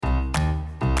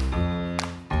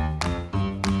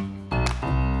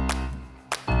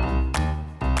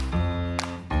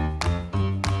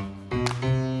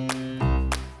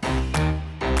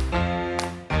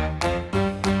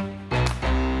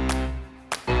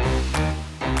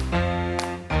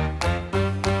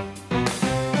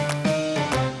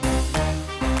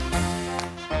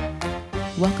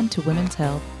Welcome to Women's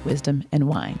Health, Wisdom, and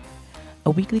Wine, a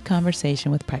weekly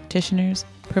conversation with practitioners,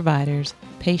 providers,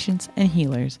 patients, and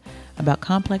healers about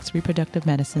complex reproductive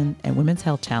medicine and women's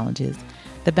health challenges,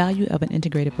 the value of an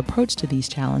integrative approach to these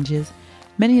challenges,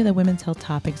 many of the women's health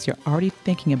topics you're already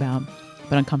thinking about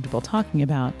but uncomfortable talking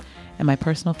about, and my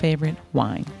personal favorite,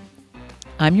 wine.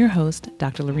 I'm your host,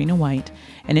 Dr. Lorena White,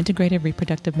 an integrative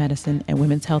reproductive medicine and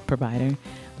women's health provider,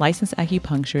 licensed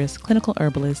acupuncturist, clinical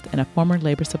herbalist, and a former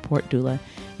labor support doula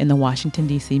in the Washington,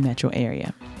 D.C. metro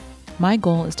area. My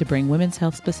goal is to bring women's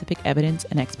health-specific evidence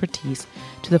and expertise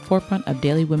to the forefront of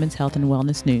daily women's health and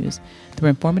wellness news through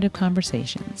informative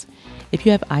conversations. If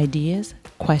you have ideas,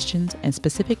 questions, and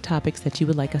specific topics that you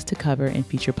would like us to cover in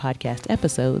future podcast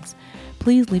episodes,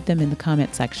 please leave them in the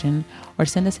comment section or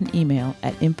send us an email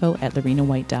at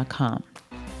info@lorenawhite.com.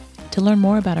 To learn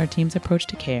more about our team's approach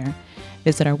to care,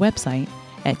 visit our website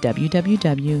at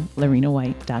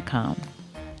www.lorenawhite.com.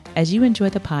 As you enjoy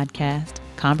the podcast,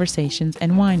 conversations,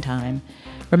 and wine time,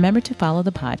 remember to follow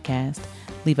the podcast,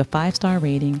 leave a 5-star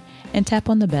rating, and tap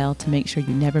on the bell to make sure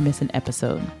you never miss an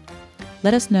episode.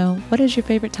 Let us know, what is your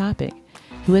favorite topic?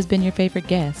 Who has been your favorite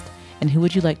guest? And who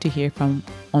would you like to hear from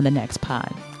on the next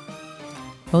pod?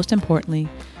 Most importantly,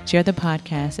 share the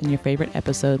podcast and your favorite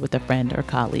episode with a friend or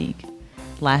colleague.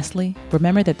 Lastly,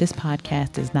 remember that this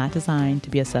podcast is not designed to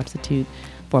be a substitute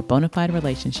for a bona fide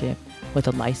relationship with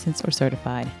a licensed or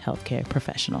certified healthcare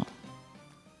professional.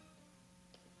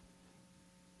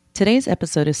 Today's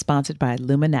episode is sponsored by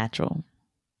Luminatural.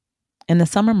 In the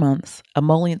summer months,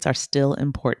 emollients are still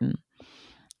important.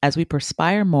 As we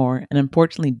perspire more and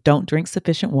unfortunately don't drink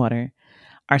sufficient water,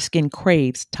 our skin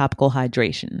craves topical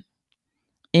hydration.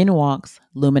 In walks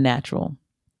Luminatural.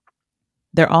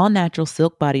 Their all-natural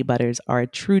silk body butters are a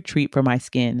true treat for my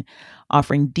skin,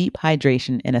 offering deep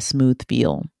hydration and a smooth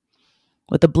feel.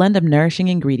 With a blend of nourishing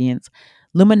ingredients,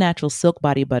 Luminatural silk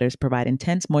body butters provide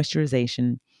intense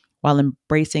moisturization while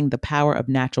embracing the power of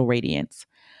natural radiance.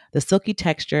 The silky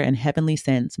texture and heavenly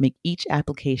scents make each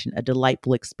application a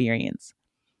delightful experience.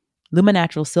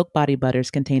 Luminatural silk body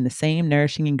butters contain the same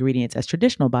nourishing ingredients as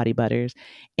traditional body butters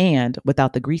and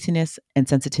without the greasiness and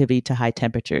sensitivity to high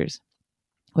temperatures.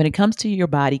 When it comes to your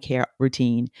body care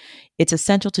routine, it's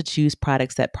essential to choose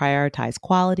products that prioritize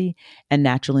quality and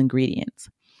natural ingredients.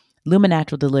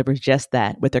 Luminatural delivers just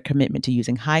that with their commitment to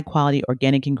using high-quality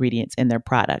organic ingredients in their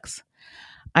products.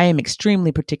 I am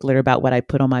extremely particular about what I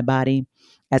put on my body,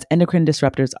 as endocrine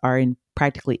disruptors are in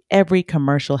practically every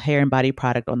commercial hair and body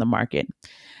product on the market.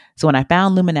 So when I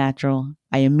found Luminatural,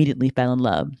 I immediately fell in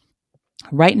love.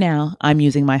 Right now, I'm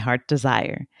using my heart's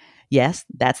desire. Yes,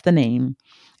 that's the name,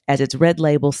 as its red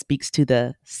label speaks to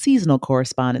the seasonal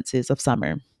correspondences of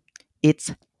summer.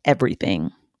 It's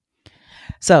everything.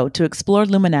 So to explore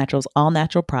Luminatural's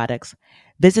all-natural products,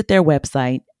 visit their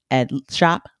website at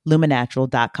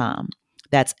shopluminatural.com.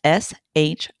 That's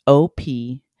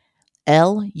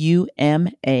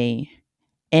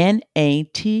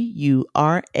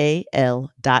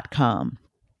shoplumanatural.com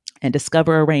and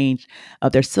discover a range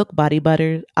of their silk body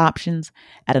butter options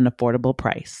at an affordable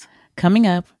price. Coming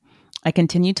up, I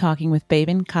continue talking with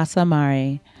Feven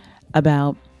Amare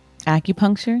about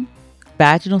acupuncture,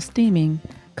 vaginal steaming,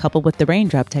 coupled with the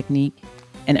raindrop technique,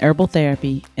 and herbal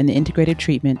therapy and the integrative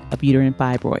treatment of uterine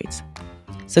fibroids.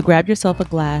 So grab yourself a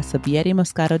glass of Vietti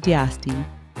Moscato d'Asti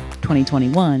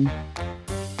 2021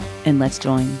 and let's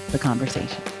join the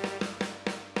conversation.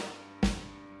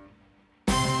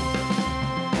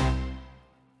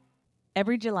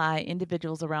 Every July,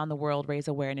 individuals around the world raise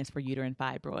awareness for uterine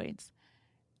fibroids,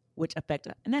 which affect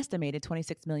an estimated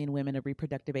 26 million women of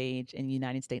reproductive age in the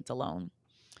United States alone.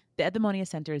 The Edmonia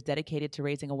Center is dedicated to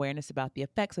raising awareness about the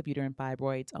effects of uterine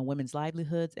fibroids on women's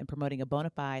livelihoods and promoting a bona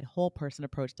fide, whole-person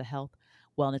approach to health,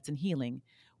 wellness, and healing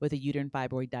with a uterine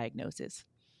fibroid diagnosis.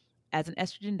 As an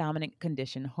estrogen-dominant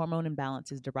condition, hormone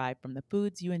imbalances derived from the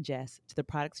foods you ingest to the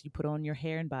products you put on your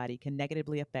hair and body can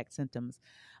negatively affect symptoms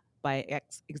by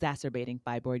exacerbating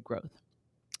fibroid growth.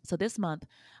 So this month,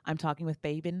 I'm talking with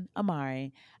Feven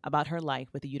Amare about her life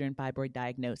with a uterine fibroid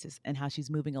diagnosis and how she's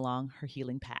moving along her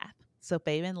healing path. So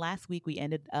Feven, last week we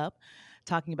ended up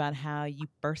talking about how you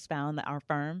first found our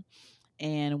firm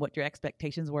and what your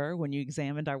expectations were when you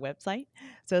examined our website.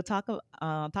 So talk to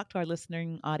our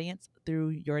listening audience through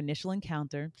your initial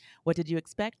encounter. What did you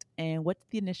expect, and what's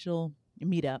the initial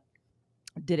meetup?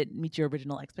 Did it meet your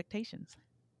original expectations?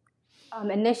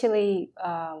 Initially,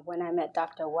 when I met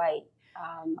Dr. White,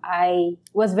 I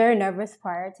was very nervous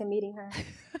prior to meeting her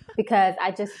because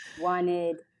I just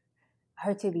wanted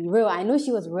her to be real. I knew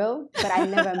she was real, but I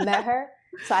never met her.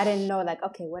 So I didn't know,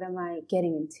 okay, what am I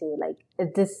getting into?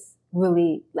 Is this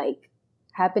really,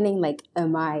 happening? Like,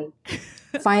 am I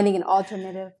finding an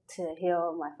alternative to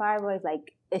heal my fibroids?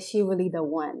 Like, is she really the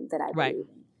one that I Right. believe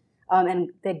in? And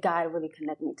did God really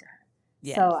connect me to her?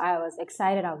 Yes. So I was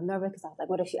excited. I was nervous because I was like,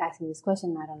 what if she asks me this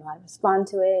question? I don't know how to respond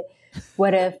to it.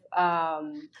 What if,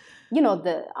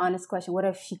 the honest question, what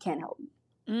if she can't help me?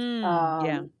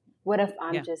 Yeah. What if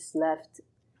I'm just left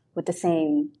with the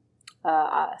same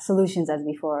solutions as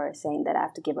before, saying that I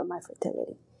have to give up my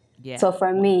fertility? Yeah. So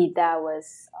for me, that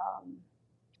was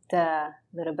the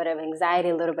little bit of anxiety,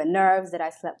 a little bit of nerves that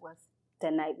I slept with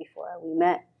the night before we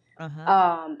met.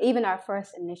 Even our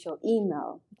first initial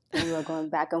email, when we were going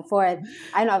back and forth,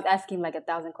 I know I was asking like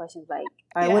 1,000 questions, like,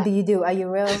 all right, what do you do? Are you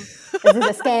real? Is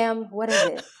this a scam? What is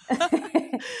it?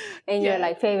 And you're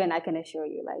like, Feven, I can assure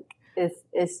you, like,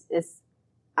 it's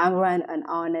I run an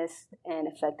honest and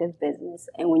effective business,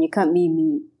 and when you come meet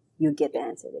me, you get the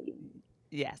answer that you need.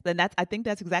 Yes, then I think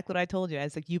that's exactly what I told you.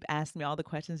 It's like, you've asked me all the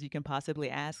questions you can possibly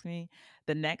ask me.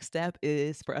 The next step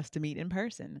is for us to meet in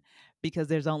person, because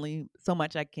there's only so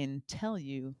much I can tell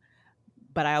you,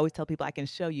 but I always tell people I can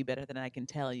show you better than I can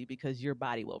tell you, because your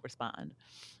body will respond.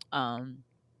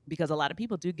 Because a lot of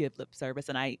people do give lip service,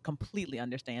 and I completely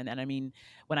understand that. I mean,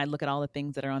 when I look at all the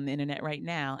things that are on the internet right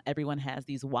now, everyone has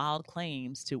these wild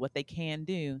claims to what they can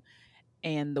do.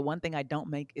 And the one thing I don't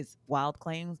make is wild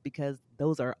claims, because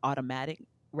those are automatic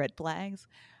red flags.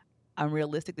 I'm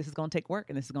realistic. This is going to take work,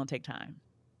 and this is going to take time.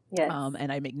 Yes.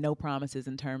 And I make no promises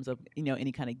in terms of,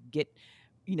 any kind of get,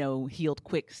 healed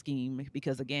quick scheme,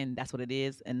 because again, that's what it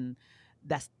is. And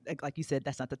that's, like you said,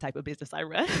 that's not the type of business I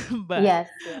run. But yes.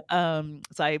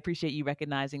 so I appreciate you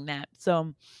recognizing that.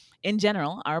 So in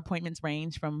general, our appointments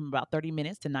range from about 30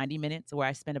 minutes to 90 minutes, where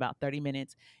I spend about 30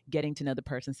 minutes getting to know the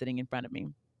person sitting in front of me.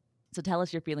 So tell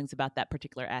us your feelings about that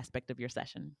particular aspect of your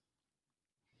session.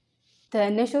 The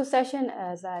initial session,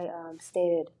 as I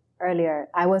stated earlier,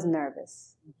 I was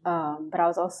nervous, but I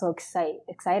was also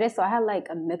excited. So I had like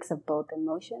a mix of both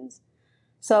emotions.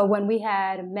 So when we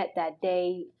had met that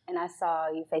day and I saw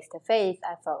you face to face,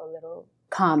 I felt a little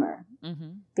calmer,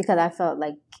 because I felt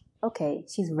like, okay,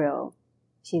 she's real.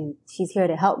 She's here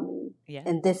to help me. Yeah.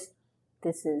 And this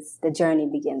is the journey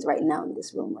begins right now in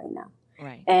this room right now.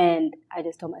 Right. And I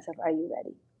just told myself, are you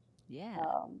ready? Yeah.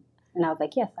 And I was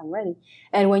like, yes, I'm ready.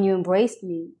 And when you embraced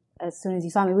me, as soon as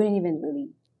you saw me, we didn't even really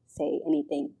say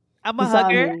anything. I'm a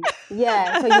hugger.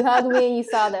 Yeah. So you hugged me and you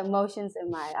saw the emotions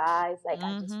in my eyes. Like,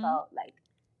 I just felt like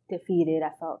defeated. I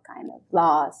felt kind of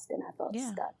lost, and I felt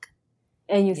stuck.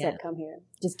 And you said, come here.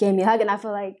 Just gave me a hug. And I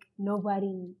feel like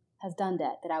nobody has done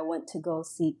that I went to go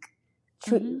seek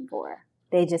treatment for.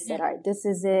 They just said, all right, this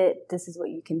is it. This is what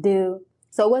you can do.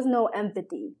 So it was no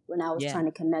empathy when I was trying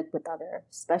to connect with other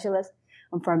specialists.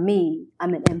 And for me,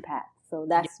 I'm an empath. So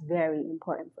that's very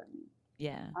important for me.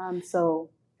 Yeah. So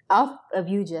off of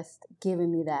you just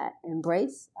giving me that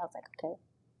embrace, I was like, okay,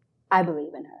 I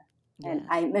believe in her. And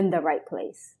I'm in the right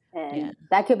place. And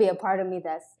that could be a part of me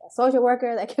that's a social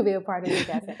worker. That could be a part of me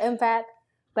that's an empath.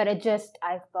 But I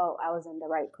felt I was in the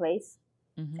right place.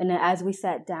 And then as we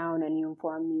sat down and you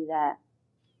informed me that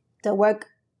the work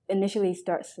initially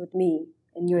starts with me,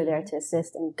 and you're there to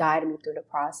assist and guide me through the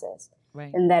process.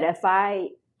 Right. And that if I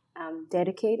am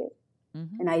dedicated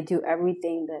and I do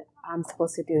everything that I'm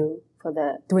supposed to do for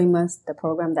the 3 months, the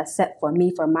program that's set for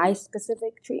me for my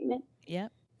specific treatment,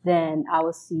 then I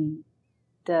will see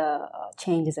the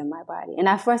changes in my body. And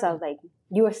at first I was like,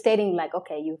 you were stating like,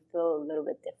 okay, you feel a little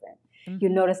bit different. You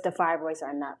notice the fibroids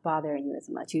are not bothering you as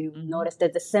much. You notice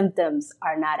that the symptoms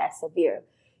are not as severe.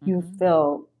 You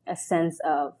feel a sense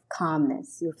of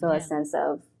calmness. You feel a sense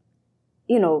of,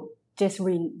 just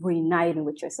reuniting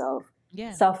with yourself,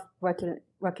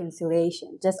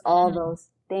 self-reconciliation, just all those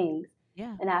things.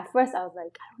 Yeah. And at first I was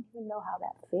like, I don't even know how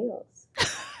that feels.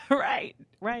 Right.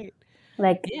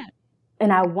 Like,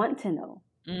 and I want to know.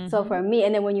 So for me,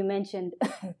 and then when you mentioned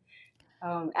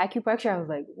acupuncture, I was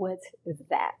like, what is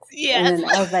that? Yeah. And then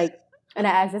I was like, and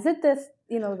I asked, is it this,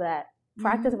 that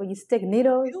practice where you stick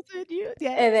needles?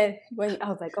 And then when I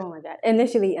was like, oh my God.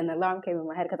 Initially an alarm came in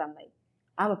my head, because I'm like,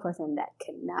 I'm a person that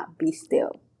cannot be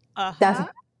still.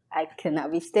 I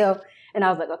cannot be still. And I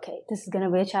was like, okay, this is going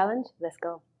to be a challenge. Let's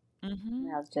go.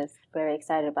 And I was just very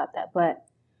excited about that. But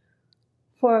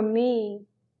for me,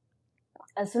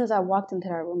 as soon as I walked into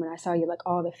that room and I saw you, like,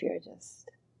 all the fear just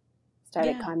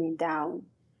started calming down.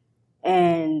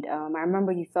 And I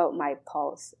remember you felt my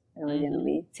pulse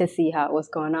originally to see how it was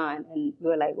going on. And you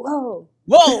were like, whoa.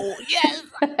 Yes.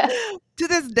 To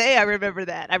this day, I remember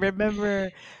that. I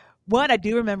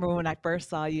do remember when I first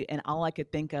saw you, and all I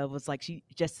could think of was like,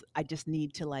 I just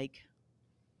need to, like,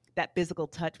 that physical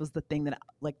touch was the thing that,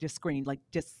 like, just screamed, like,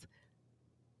 just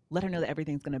let her know that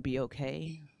everything's going to be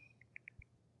okay,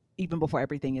 even before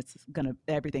everything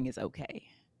is okay.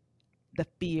 The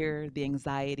fear, the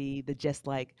anxiety, the just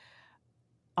like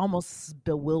almost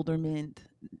bewilderment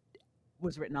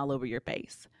was written all over your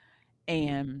face.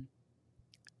 And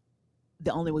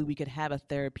the only way we could have a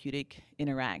therapeutic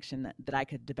interaction that I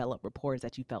could develop rapport is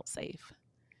that you felt safe.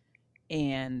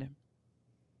 And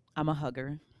I'm a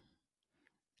hugger.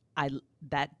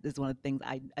 That is one of the things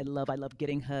I love. I love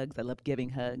getting hugs. I love giving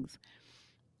hugs.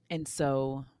 And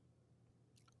so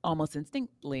almost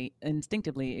instinctively,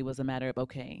 it was a matter of,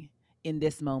 okay, in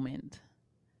this moment,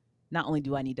 not only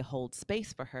do I need to hold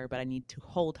space for her, but I need to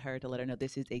hold her to let her know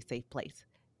this is a safe place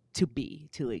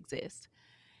to exist.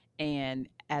 And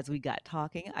as we got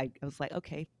talking, I was like,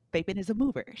 okay, Feven is a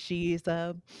mover. She's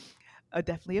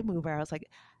definitely a mover. I was like,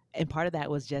 and part of that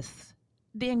was just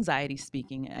the anxiety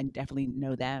speaking. I definitely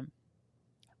know that,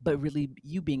 but really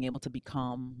you being able to be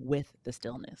calm with the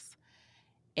stillness.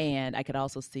 And I could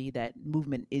also see that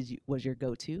movement was your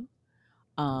go-to,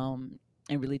 and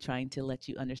really trying to let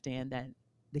you understand that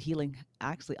the healing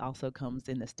actually also comes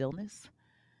in the stillness,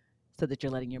 so that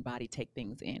you're letting your body take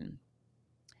things in.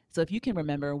 So if you can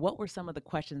remember, what were some of the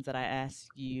questions that I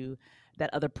asked you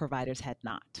that other providers had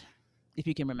not? If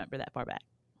you can remember that far back.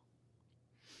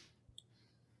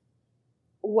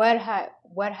 What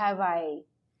have I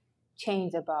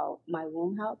changed about my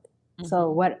womb health? Mm-hmm. So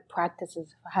what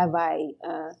practices have I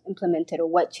implemented, or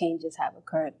what changes have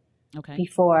occurred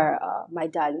before my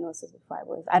diagnosis of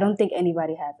fibroids? I don't think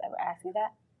anybody has ever asked me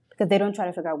that, because they don't try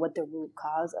to figure out what the root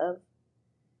cause of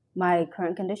my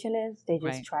current condition is. They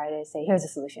just try to say, here's a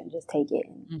solution, just take it,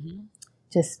 and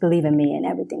just believe in me and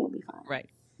everything will be fine. Right.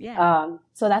 Yeah.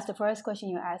 So that's the first question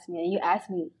you asked me. And you asked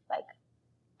me, like,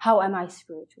 how am I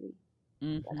spiritually?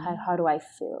 Like, how do I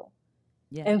feel?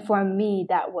 Yeah. And for me,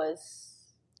 that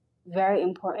was very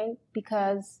important,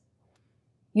 because,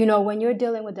 you know, when you're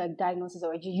dealing with a diagnosis,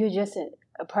 or you're just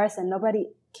a person, nobody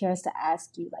cares to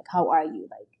ask you, like, how are you?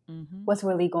 Like, what's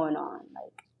really going on?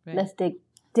 Like, let's dig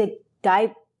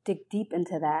deep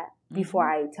into that before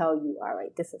I tell you, all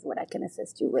right, this is what I can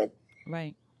assist you with.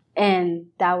 Right. And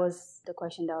that was the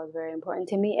question that was very important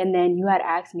to me. And then you had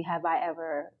asked me, have I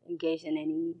ever engaged in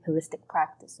any holistic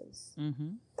practices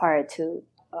prior to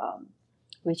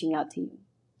reaching out to you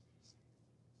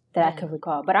that I could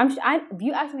recall. But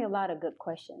you asked me a lot of good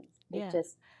questions.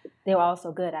 They were all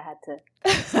so good, I had to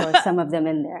store some of them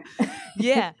in there.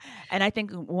 Yeah. And I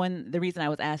think the reason I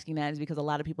was asking that is because a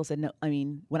lot of people said, no, I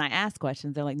mean, when I ask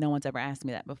questions, they're like, no one's ever asked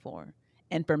me that before.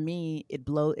 And for me,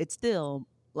 it's still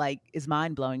like, is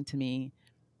mind blowing to me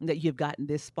that you've gotten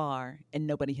this far and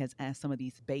nobody has asked some of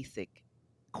these basic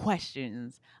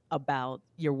questions about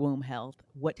your womb health.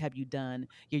 What have you done?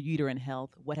 Your uterine health.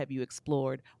 What have you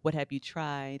explored? What have you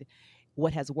tried?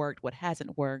 What has worked? What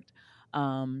hasn't worked?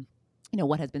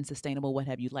 What has been sustainable? What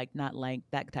have you liked, not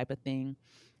liked, that type of thing.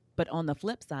 But on the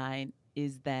flip side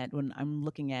is that when I'm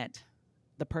looking at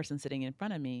the person sitting in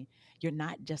front of me, you're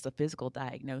not just a physical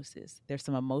diagnosis. There's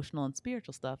some emotional and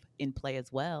spiritual stuff in play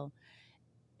as well.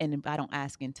 And if I don't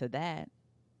ask into that,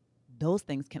 those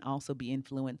things can also be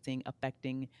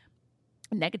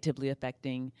negatively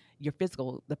affecting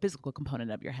the physical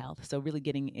component of your health. So really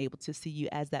getting able to see you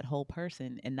as that whole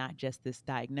person and not just this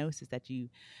diagnosis that you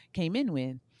came in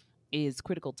with is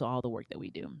critical to all the work that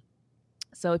we do.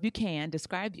 So if you can,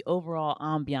 describe the overall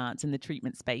ambiance in the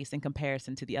treatment space in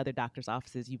comparison to the other doctor's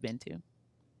offices you've been to.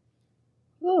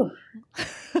 Ooh.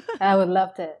 I would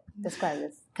love to describe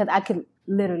this, because I could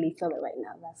literally feel it right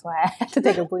now. That's why I have to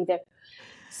take a breather.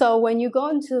 So when you go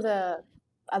into the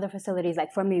other facilities,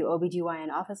 like for me, OBGYN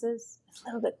offices, it's a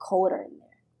little bit colder in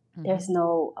there. There's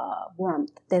no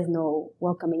warmth. There's no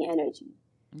welcoming energy.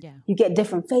 Yeah. You get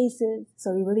different faces,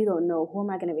 so you really don't know who am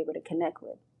I going to be able to connect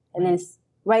with. And then it's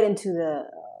right into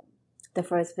the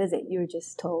first visit, you're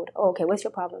just told, oh, okay, what's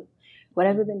your problem? What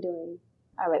have you been doing?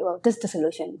 All right, well, this is the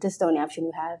solution. This is the only option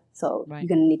you have. So you're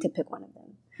going to need to pick one of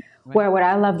them. Right. Where what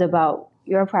I loved about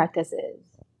your practice is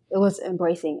it was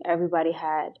embracing. Everybody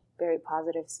had very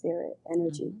positive spirit,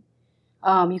 energy.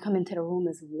 You come into the room,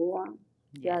 it's warm.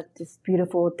 Yes. You have this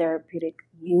beautiful therapeutic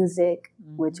music,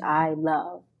 which I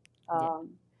love.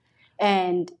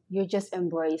 And you're just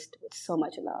embraced with so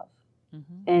much love.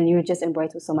 And you're just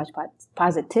embraced with so much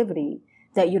positivity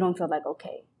that you don't feel like,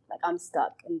 okay, like I'm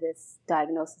stuck in this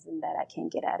diagnosis and that I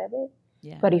can't get out of it.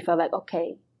 Yeah. But you feel like,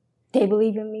 okay, they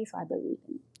believe in me, so I believe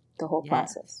in the whole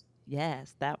process.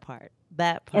 Yes, that part.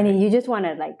 And then you just want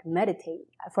to like meditate.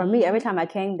 For me, every time I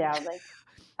came there, I was like,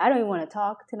 I don't even want to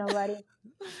talk to nobody.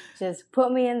 Just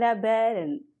put me in that bed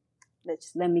and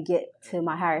let me get to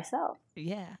my higher self.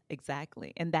 Yeah,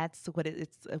 exactly. And that's what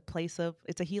it's a place of,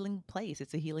 it's a healing place.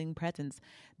 It's a healing presence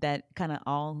that kind of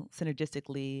all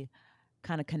synergistically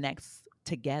kind of connects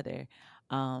together.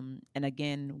 And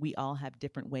again, we all have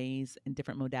different ways and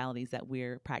different modalities that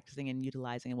we're practicing and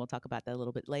utilizing. And we'll talk about that a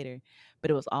little bit later.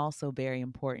 But it was also very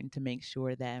important to make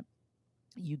sure that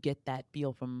you get that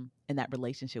feel from in that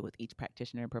relationship with each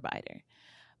practitioner and provider.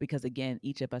 Because again,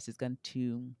 each of us is going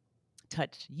to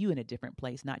touch you in a different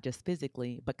place, not just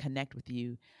physically, but connect with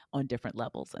you on different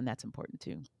levels. And that's important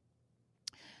too.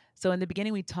 So in the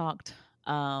beginning, we talked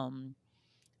a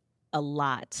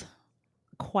lot,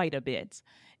 quite a bit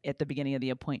at the beginning of the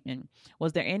appointment.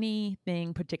 Was there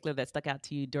anything particular that stuck out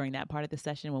to you during that part of the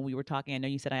session when we were talking? I know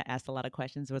you said I asked a lot of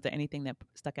questions. Was there anything that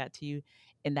stuck out to you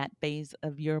in that phase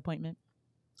of your appointment?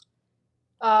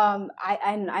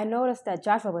 I noticed that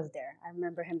Joshua was there. I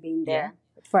remember him being there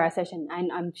for our session.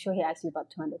 I'm sure he asked you about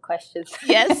 200 questions.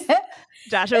 Yes,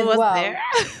 Joshua was there.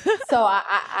 So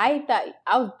I thought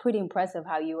I was pretty impressed of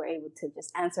how you were able to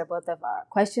just answer both of our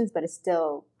questions, but it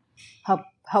still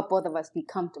help both of us be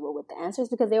comfortable with the answers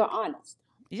because they were honest.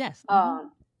 Yes.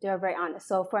 They were very honest.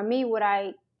 So for me, what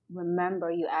I remember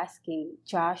you asking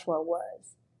Joshua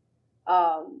was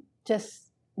just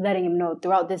letting him know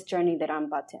throughout this journey that I'm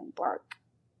about to embark,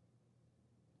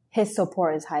 his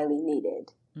support is highly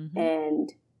needed.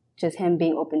 And just him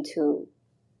being open to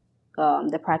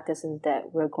the practices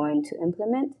that we're going to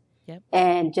implement. Yep.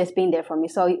 And just being there for me.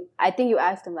 So I think you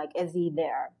asked him, like, is he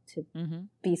there to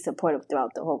be supportive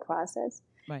throughout the whole process?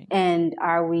 Right. And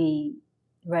are we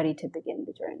ready to begin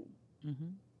the journey?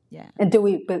 Yeah. And do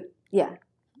we, but yeah.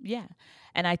 Yeah.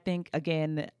 And I think,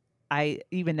 again,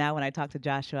 even now when I talk to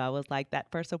Joshua, I was like,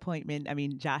 that first appointment, I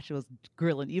mean, Joshua's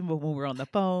grilling, even when we were on the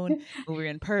phone, when we were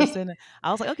in person,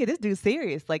 I was like, okay, this dude's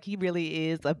serious. Like, he really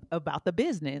is about the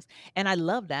business. And I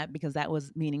love that because that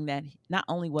was meaning that not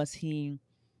only was he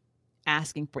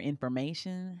asking for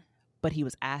information, but he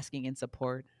was asking in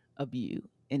support of you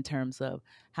in terms of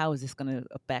how is this going to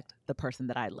affect the person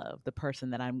that I love, the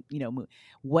person that I'm,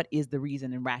 what is the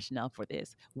reason and rationale for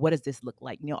this? What does this look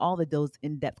like? All of those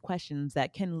in-depth questions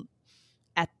that can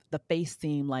at the face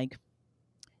seem like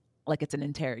it's an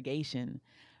interrogation,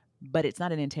 but it's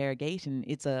not an interrogation.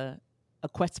 It's a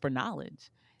quest for knowledge.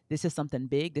 This is something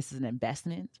big. This is an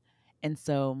investment. And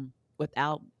so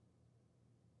without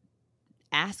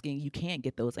asking, you can't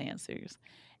get those answers.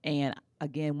 And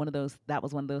again, that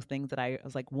was one of those things that I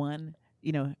was like, one,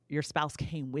 your spouse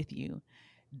came with you.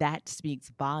 That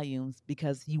speaks volumes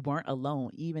because you weren't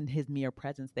alone. Even his mere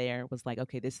presence there was like,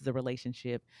 okay, this is a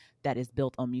relationship that is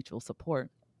built on mutual support.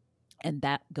 And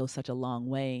that goes such a long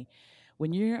way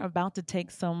when you're about to take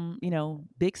some,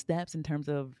 big steps in terms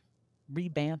of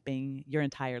revamping your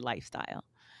entire lifestyle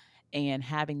and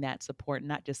having that support,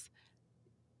 not just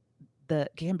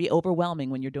can be overwhelming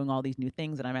when you're doing all these new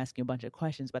things and I'm asking a bunch of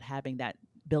questions, but having that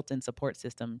built-in support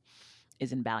system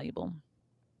is invaluable.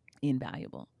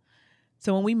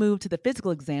 So when we move to the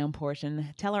physical exam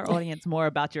portion, tell our audience more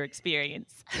about your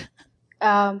experience.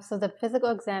 So the physical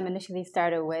exam initially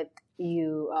started with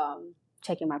you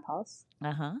checking my pulse.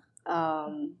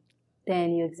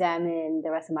 Then you examine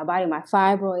the rest of my body, my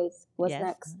fibroids. What's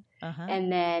next?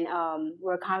 And then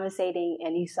we're conversating,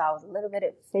 and you saw I was a little bit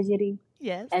fidgety.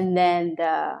 Yes. And then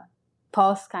the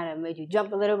pulse kind of made you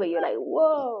jump a little bit. You're like,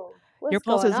 whoa. Your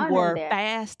pulses were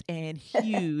fast and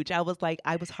huge. I was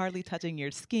hardly touching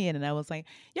your skin. And I was like,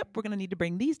 yep, we're going to need to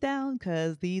bring these down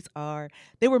because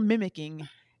they were mimicking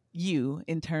you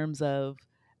in terms of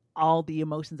all the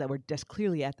emotions that were just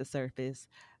clearly at the surface.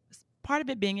 Part of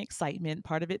it being excitement,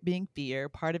 part of it being fear,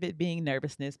 part of it being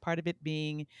nervousness, part of it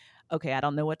being, okay, I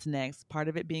don't know what's next, part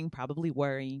of it being probably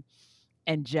worry,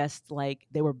 and just like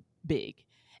they were big.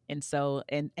 And so,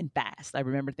 and fast. I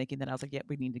remember thinking that I was like, yep,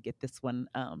 we need to get this one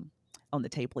on the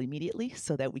table immediately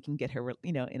so that we can get her,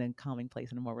 in a calming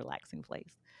place, in a more relaxing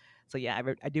place. So yeah,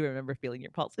 I do remember feeling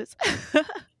your pulses.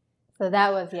 So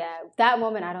that was, that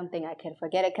moment, I don't think I can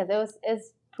forget it because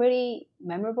it's pretty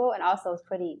memorable and also it's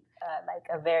pretty like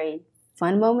a very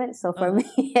fun moment. So for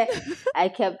me, I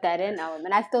kept that in,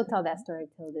 and I still tell that story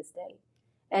till this day.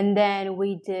 And then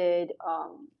we did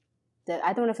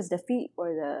I don't know if it's the feet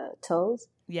or the toes.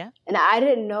 Yeah. And I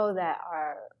didn't know that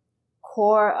our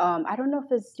core, I don't know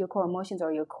if it's your core emotions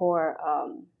or your core, I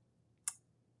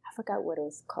forgot what it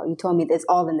was called. You told me it's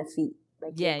all in the feet.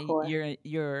 Like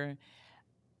your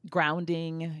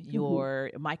grounding,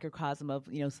 your microcosm of,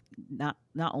 not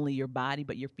only your body,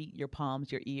 but your feet, your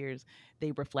palms, your ears,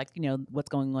 they reflect, what's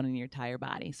going on in your entire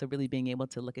body. So really being able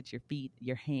to look at your feet,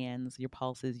 your hands, your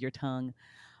pulses, your tongue,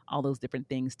 all those different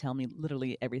things tell me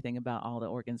literally everything about all the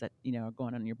organs that, are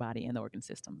going on in your body and the organ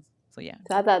systems. So, yeah.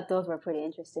 So I thought those were pretty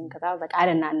interesting because I was like, I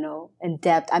did not know in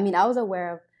depth. I mean, I was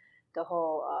aware of the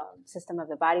whole system of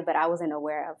the body, but I wasn't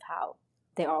aware of how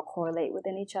they all correlate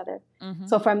within each other. Mm-hmm.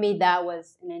 So for me, that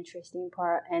was an interesting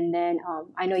part. And then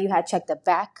I know you had checked the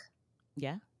back.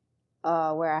 Yeah.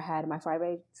 Where I had my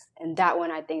fibroids. And that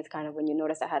one, I think, is kind of when you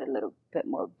notice I had a little bit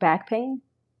more back pain.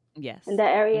 Yes. In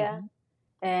that area.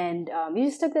 Mm-hmm. And you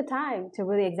just took the time to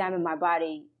really examine my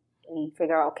body and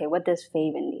figure out, okay, what does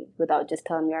Feven need? Without just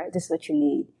telling me, all right, this is what you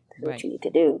need. This is what you need to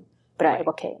do. But I,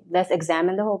 okay, let's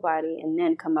examine the whole body and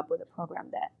then come up with a program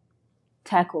that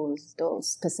tackles those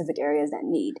specific areas that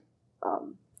need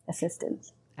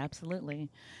assistance. Absolutely.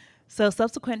 So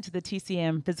subsequent to the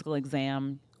TCM physical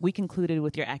exam, we concluded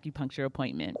with your acupuncture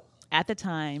appointment. At the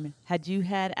time, had you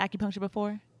had acupuncture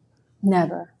before?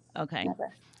 Never. Okay.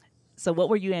 Never. So what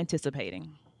were you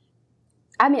anticipating?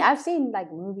 I mean, I've seen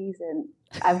like movies and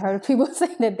I've heard people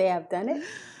say that they have done it.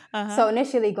 Uh-huh. So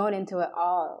initially going into it,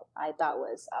 all I thought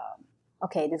was,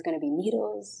 okay, there's going to be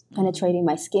needles penetrating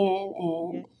my skin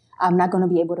and I'm not going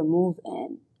to be able to move.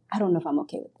 And I don't know if I'm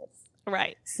okay with this.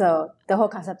 Right. So the whole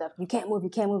concept of you can't move,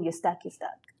 you're stuck.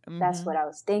 Mm-hmm. That's what I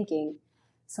was thinking.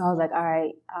 So I was like, all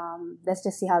right, let's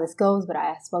just see how this goes. But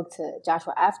I spoke to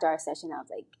Joshua after our session. I was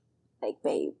like,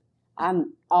 babe,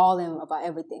 I'm all in about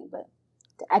everything. But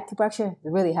the acupuncture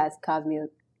really has caused me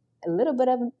a little bit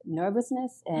of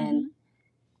nervousness. And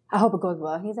I hope it goes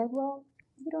well. He's like, well,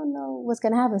 you don't know what's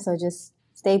going to happen. So just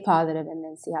stay positive and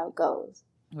then see how it goes.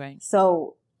 Right.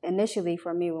 So initially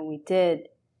for me, when we did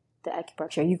the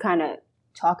acupuncture, you kind of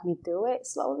talked me through it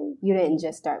slowly. You didn't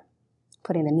just start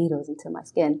putting the needles into my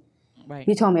skin. Right.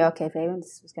 You told me, okay, Feven,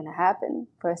 this is what's going to happen.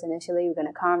 First, initially, we're going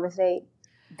to conversate.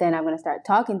 Then I'm going to start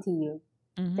talking to you.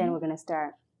 Mm-hmm. Then we're going to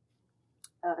start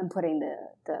inputting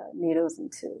the needles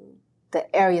into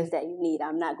the areas that you need.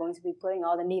 I'm not going to be putting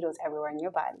all the needles everywhere in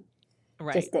your body.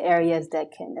 Right. Just the areas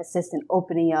that can assist in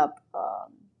opening up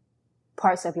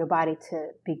parts of your body to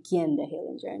begin the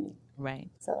healing journey. Right.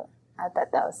 So I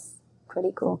thought that was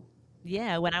pretty cool.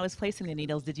 Yeah. When I was placing the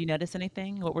needles, did you notice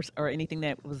anything or anything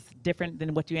that was different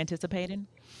than what you anticipated?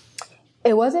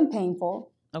 It wasn't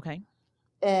painful. Okay.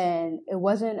 And it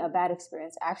wasn't a bad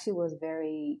experience. Actually, it was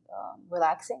very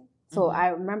relaxing. So I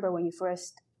remember when you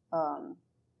first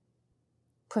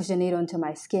pushed the needle into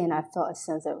my skin, I felt a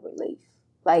sense of relief.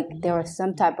 Like there was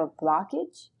some type of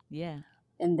blockage. Yeah.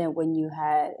 And then when you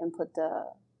had input the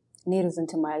needles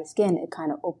into my skin, it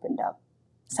kind of opened up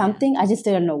something. I just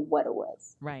didn't know what it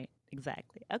was. Right.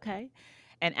 Exactly. Okay.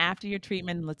 And after your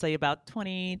treatment, let's say about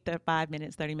 25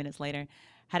 minutes, 30 minutes later,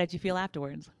 how did you feel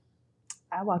afterwards?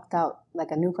 I walked out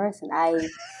like a new person. I was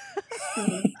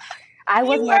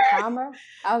more calmer.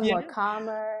 I was more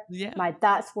calmer. Yeah. My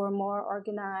thoughts were more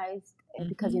organized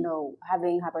because,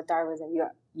 having hyperthyroidism,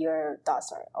 your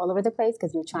thoughts are all over the place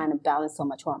because you're trying to balance so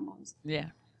much hormones.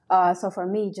 Yeah. So for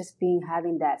me, just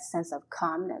having that sense of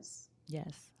calmness.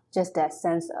 Yes. Just that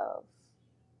sense of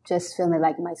just feeling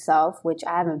like myself, which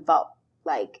I haven't felt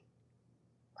like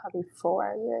probably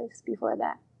 4 years before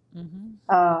that.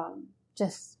 Mm-hmm.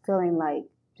 Just feeling like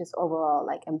just overall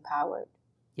like empowered.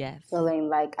 Yes. Feeling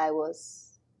like I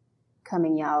was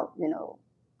coming out,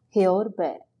 healed,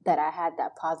 but that I had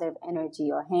that positive energy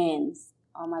or hands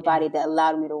on my body that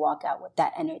allowed me to walk out with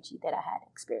that energy that I had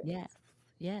experienced. Yes.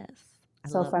 Yes.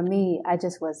 So for me, I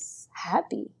just was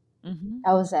happy. Mm-hmm.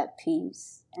 I was at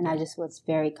peace and I just was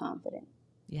very confident.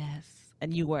 Yes.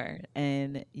 And you were,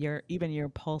 and even your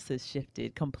pulses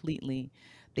shifted completely.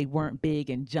 They weren't big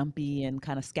and jumpy and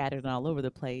kind of scattered and all over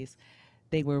the place.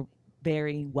 They were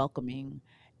very welcoming.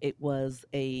 It was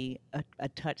a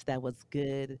touch that was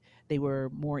good. They were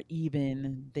more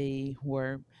even. They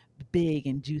were big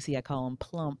and juicy. I call them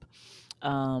plump,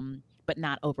 but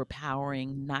not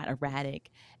overpowering, not erratic,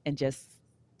 and just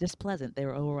pleasant. They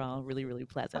were overall really, really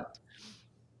pleasant.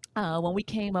 When we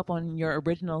came up with your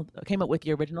original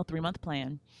 3-month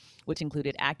plan, which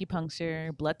included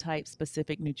acupuncture, blood type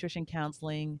specific nutrition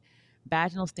counseling,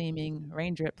 vaginal steaming,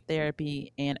 rain drip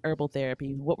therapy, and herbal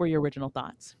therapy, what were your original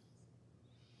thoughts?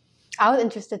 I was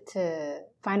interested to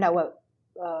find out what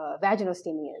vaginal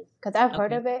steaming is because I've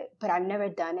heard of it, but I've never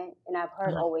done it, and I've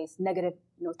heard always negative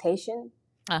notation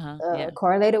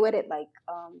correlated with it. Like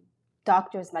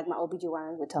doctors, like my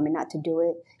OBGYN would tell me not to do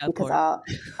it because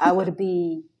I would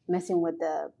be messing with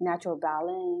the natural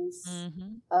balance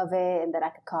of it, and that I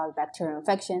could cause bacterial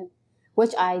infection,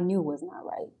 which I knew was not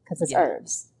right because it's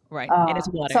herbs. Right, and it's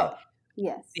water. So,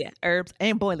 yes. Yeah, herbs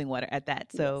and boiling water at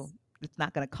that. So it's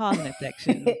not going to cause an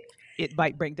infection. it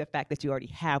might bring the fact that you already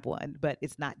have one, but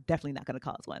it's definitely not going to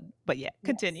cause one. But yeah,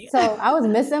 continue. Yes. So I was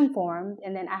misinformed,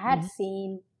 and then I had Mm-hmm.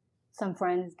 seen some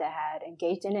friends that had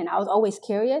engaged in it, and I was always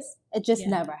curious. It just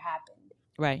never happened.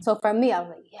 Right. So for me, I was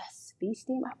like, yes, bee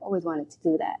steam. I've always wanted to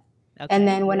do that. Okay. And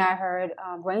then when I heard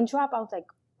raindrop, I was like,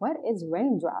 what is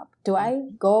raindrop? Do I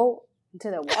go into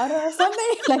the water or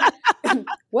something? Like,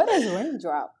 what is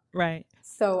raindrop? Right.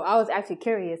 So I was actually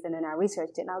curious, and then I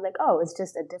researched it, and I was like, oh, it's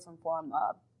just a different form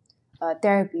of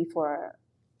therapy for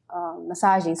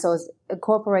massaging. So it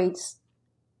incorporates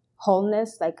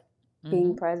wholeness, like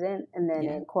being present, and then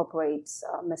it incorporates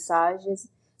massages.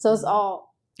 So it's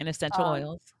all and essential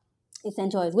oils.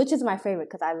 Essential oils, which is my favorite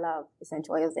because I love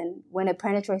essential oils, and when it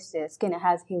penetrates the skin, it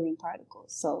has healing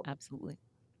particles. So absolutely,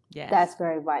 yeah, that's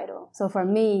very vital. So for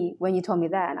me, when you told me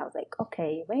that, and I was like,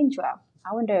 okay, raindrop.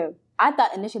 I wonder. I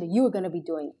thought initially you were going to be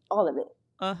doing all of it.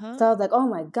 So I was like, oh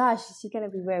my gosh, she's going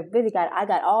to be very busy. I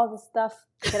got all the stuff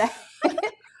that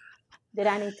that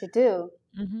I need to do.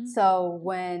 So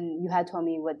when you had told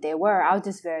me what they were, I was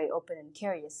just very open and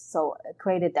curious. So it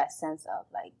created that sense of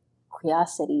like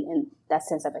curiosity and that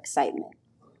sense of excitement.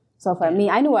 So for me,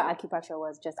 I knew what acupuncture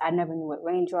was, just I never knew what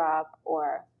raindrop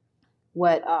or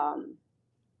what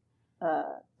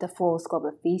the full scope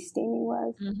of bee steaming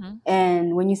was.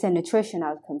 And when you said nutrition, I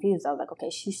was confused. I was like, okay,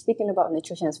 she's speaking about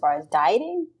nutrition as far as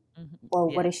dieting, or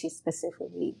what is she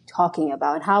specifically talking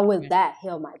about, and how would that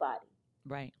heal my body?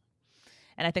 Right.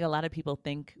 And I think a lot of people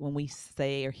think when we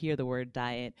say or hear the word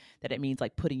diet that it means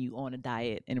like putting you on a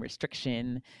diet and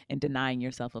restriction and denying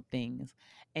yourself of things.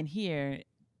 And here,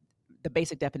 the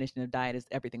basic definition of diet is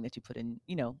everything that you put in,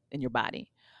 in your body.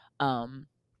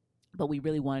 But we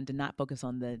really wanted to not focus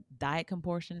on the diet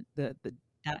component, the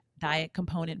diet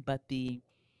component, but the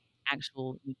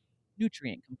actual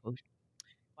nutrient component.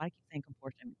 Why do I keep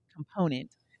saying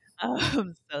component?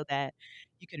 So that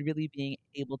you could really be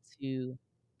able to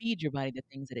feed your body the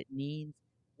things that it needs,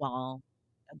 while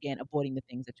again avoiding the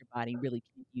things that your body really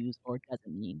can't use or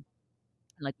doesn't need.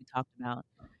 And like we talked about,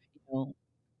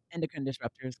 endocrine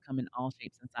disruptors come in all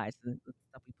shapes and sizes. The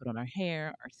stuff we put on our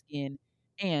hair, our skin,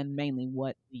 and mainly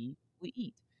what we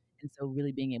eat. And so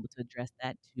really being able to address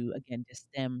that to, again, just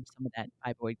stem some of that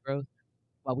fibroid growth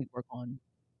while we work on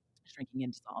shrinking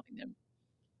and dissolving them.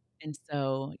 And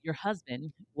so your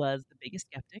husband was the biggest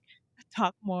skeptic.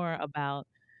 Talk more about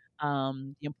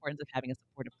the importance of having a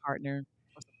supportive partner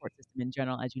or support system in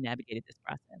general as you navigated this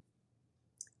process.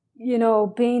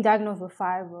 Being diagnosed with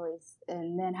fibroids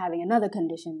and then having another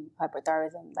condition,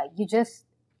 hyperthyroidism, like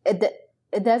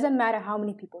it doesn't matter how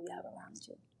many people you have around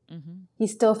you. You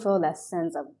still feel that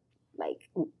sense of like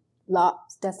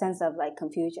loss, that sense of like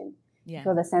confusion. Yeah. You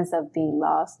feel the sense of being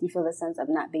lost. You feel the sense of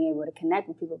not being able to connect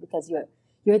with people because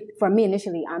you're, for me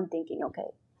initially, I'm thinking, okay,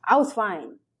 I was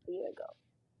fine a year ago,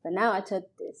 but now I took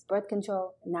this birth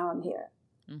control and now I'm here.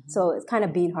 So it's kind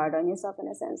of being hard on yourself in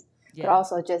a sense, but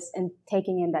also just in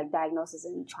taking in that diagnosis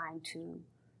and trying to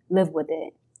live with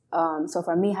it. So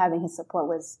for me, having his support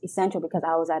was essential because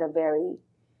I was at a very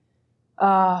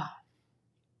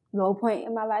low point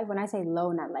in my life. When I say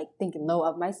low, not like thinking low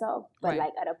of myself, but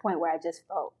like at a point where I just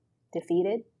felt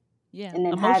defeated. Yeah, and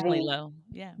then emotionally low.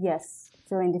 Yeah. Yes,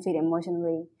 feeling defeated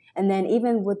emotionally. And then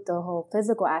even with the whole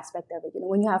physical aspect of it,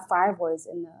 when you have fibroids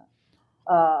in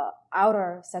the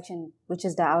outer section, which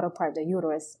is the outer part of the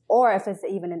uterus, or if it's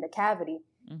even in the cavity,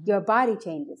 your body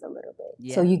changes a little bit.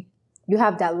 Yeah. So you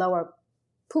have that lower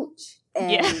pooch,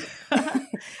 and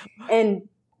and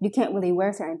you can't really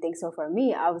wear certain things. So for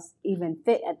me, I was even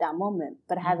fit at that moment,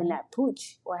 but having that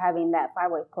pooch or having that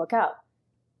fibroid poke out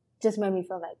just made me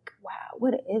feel like, wow,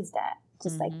 what is that?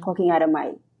 Just like poking out of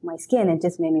my skin, and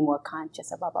just made me more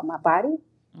conscious about my body.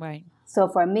 Right. So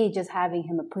for me, just having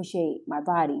him appreciate my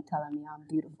body, telling me I'm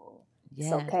beautiful,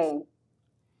 it's okay,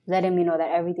 letting me know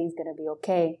that everything's going to be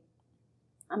okay.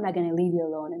 I'm not going to leave you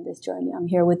alone in this journey. I'm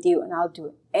here with you, and I'll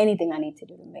do anything I need to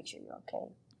do to make sure you're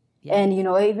okay. Yeah. And,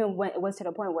 even when it was to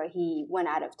the point where he went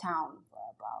out of town for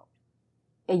about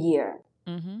a year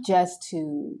just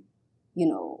to,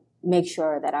 make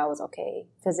sure that I was okay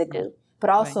physically, but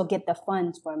also get the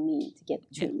funds for me to get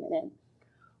the treatment. And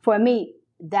for me,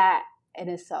 that in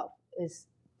itself is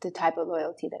the type of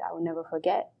loyalty that I will never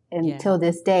forget. And till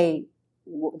this day,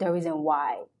 the reason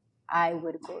why I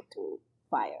would go through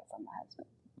fire from my husband.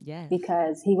 Yeah.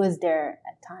 Because he was there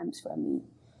at times for me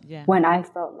when I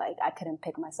felt like I couldn't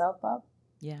pick myself up.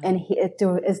 Yeah. And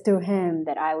it's through him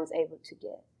that I was able to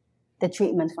get the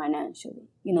treatment financially.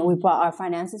 We brought our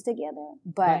finances together,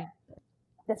 but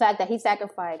the fact that he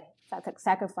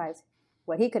sacrificed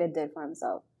what he could have did for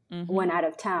himself, went out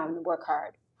of town and worked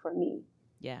hard for me,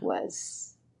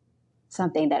 was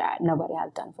something that nobody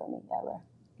has done for me ever.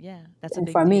 Yeah, that's a And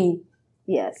big for deal. me,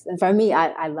 yes. And for me,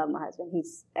 I love my husband.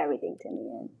 He's everything to me.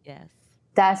 And Yes.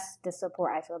 that's the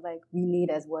support I feel like we need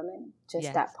as women. Just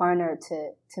Yes. that partner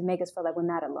to make us feel like we're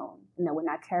not alone. We're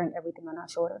not carrying everything on our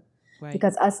shoulder. Right.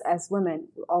 Because us as women,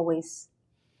 we're always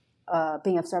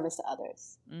being of service to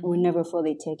others. Mm-hmm. We never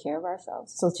fully take care of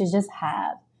ourselves. So to just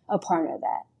have a partner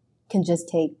that can just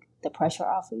take the pressure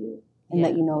off of you and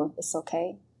let you know it's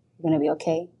okay. You're going to be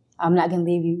okay. I'm not going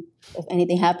to leave you if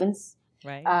anything happens.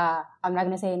 Right. I'm not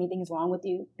going to say anything is wrong with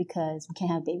you because we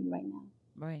can't have a baby right now.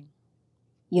 Right.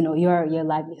 Your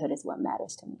livelihood is what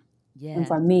matters to me. Yeah. And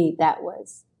for me, that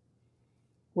was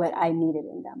what I needed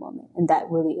in that moment. And that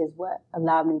really is what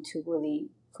allowed me to really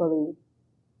fully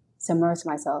submerge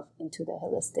myself into the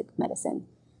holistic medicine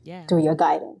through your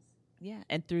guidance. Yeah.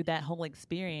 And through that whole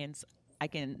experience, I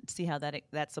can see how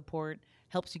that support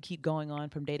helps you keep going on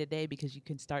from day to day, because you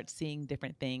can start seeing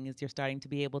different things. You're starting to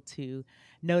be able to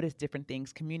notice different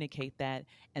things, communicate that,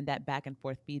 and that back and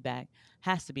forth feedback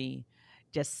has to be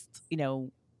just,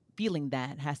 feeling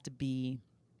that has to be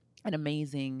an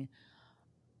amazing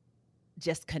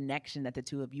just connection that the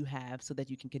two of you have so that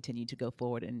you can continue to go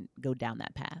forward and go down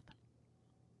that path.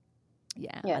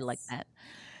 Yeah, yes. I like that.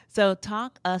 So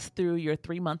talk us through your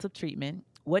 3 months of treatment.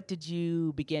 What did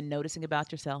you begin noticing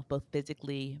about yourself, both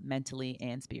physically, mentally,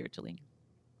 and spiritually?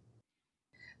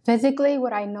 Physically,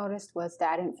 what I noticed was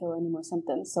that I didn't feel any more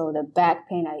symptoms. So the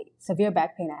severe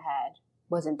back pain I had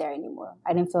wasn't there anymore.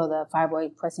 I didn't feel the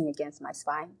fibroid pressing against my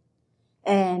spine.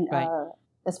 And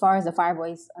as far as the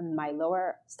fibroids on my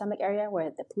lower stomach area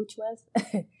where the pooch was,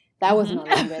 that was no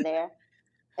longer there.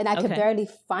 And I could barely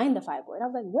find the fibroid. I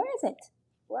was like, where is it?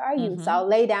 Where are you? So I'll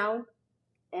lay down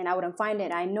and I wouldn't find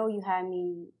it. I know you had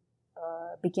me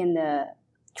begin the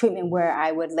treatment where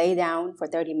I would lay down for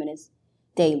 30 minutes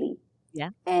daily.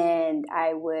 Yeah. And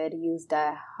I would use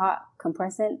the hot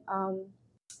compressant.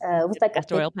 It was like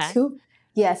castor oil pack.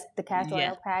 Yes, the castor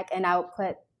oil pack. And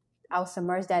I'll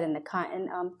submerge that in the cotton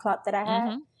cloth that I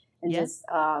had and just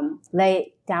lay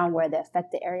it down where the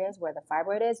affected areas, where the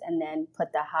fibroid is, and then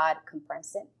put the hot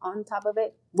compressant on top of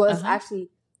it. Was actually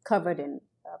covered in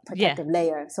a protective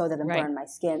layer so it doesn't burn my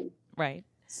skin. Right.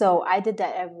 So I did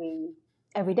that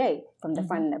every day from the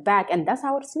front and the back, and that's how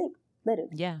I would sleep,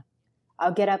 literally. Yeah.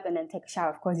 I'll get up and then take a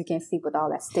shower. Of course, you can't sleep with all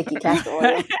that sticky castor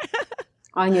oil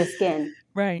on your skin.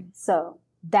 Right. So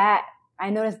I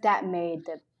noticed that made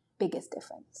the biggest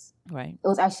difference. Right. It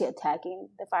was actually attacking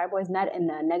the fibroids, not in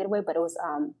a negative way, but it was,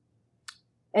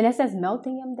 in a sense,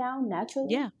 melting them down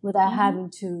naturally without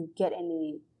having to get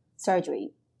any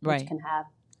surgery, which can have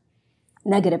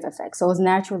negative effects. So it was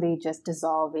naturally just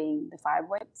dissolving the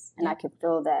fibroids, and I could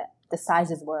feel that the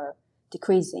sizes were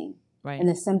decreasing, and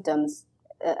the symptoms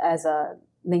as a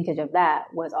linkage of that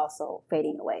was also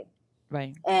fading away.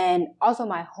 Right. And also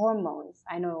my hormones.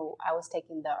 I know I was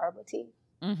taking the herbal tea,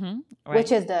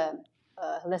 which is the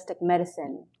holistic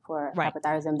medicine for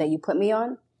hypothyroidism that you put me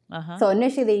on. So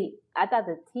initially, I thought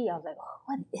the tea, I was like, oh,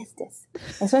 what is this?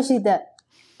 Especially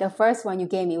the first one you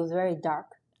gave me, it was very dark.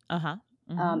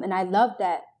 And I loved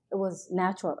that it was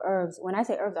natural herbs. When I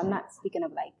say herbs, I'm not speaking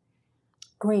of like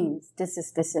greens. This is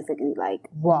specifically like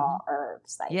raw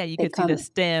herbs. Like you could see the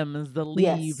stems, the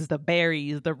leaves, the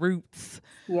berries, the roots.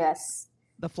 Yes.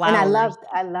 The flowers. And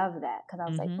I love that because I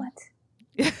was like, what?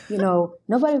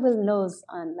 Nobody really knows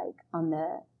on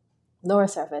the lower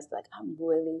surface, like I'm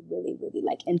really, really, really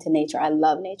like into nature. I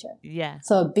love nature. Yeah.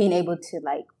 So being able to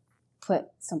like put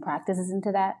some practices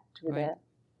into that through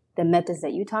the methods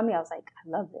that you taught me, I was like, I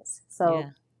love this. So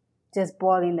just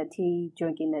boiling the tea,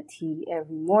 drinking the tea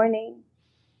every morning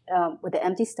with an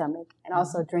empty stomach, and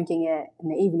also drinking it in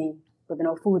the evening with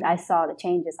no food, I saw the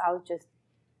changes. I was just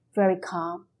very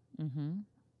calm.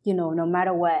 No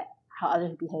matter how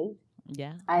others behaved,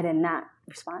 I did not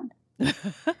respond.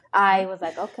 I was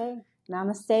like, okay,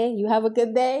 namaste, you have a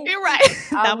good day. You're right.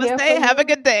 Namaste, have a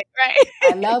good day. Right.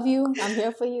 I love you. I'm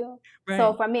here for you. Right.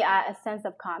 So for me, a sense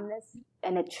of calmness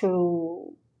and a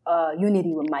true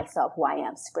unity with myself, who I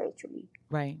am spiritually.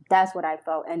 Right. That's what I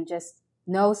felt. And just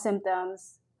no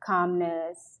symptoms,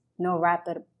 calmness, no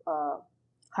rapid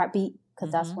heartbeat,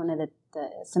 because that's one of the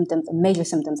symptoms, major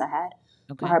symptoms I had.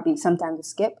 Okay. My heartbeat sometimes would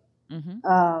skip.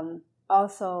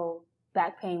 Also,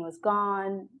 back pain was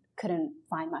gone. Couldn't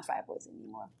find my fibroids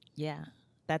anymore. Yeah,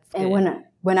 that's good. And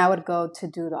when I would go to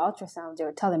do the ultrasounds, they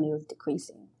were telling me it was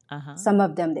decreasing. Some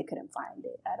of them, they couldn't find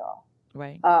it at all.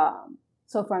 Right.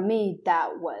 So for me,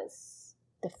 that was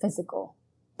the physical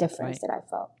difference that I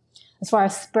felt. As far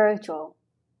as spiritual,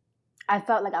 I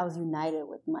felt like I was united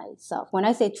with myself. When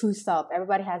I say true self,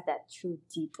 everybody has that true,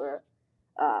 deeper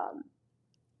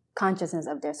consciousness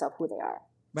of their self, who they are.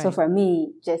 Right. So for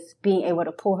me, just being able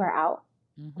to pull her out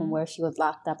from where she was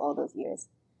locked up all those years,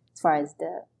 as far as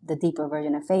the deeper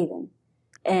version of Feven,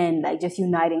 and like just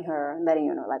uniting her and letting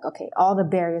her know, like, okay, all the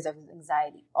barriers of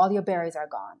anxiety, all your barriers are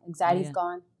gone. Anxiety's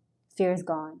gone, fear is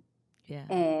gone,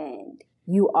 and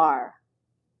you are,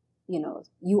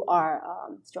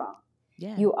 strong.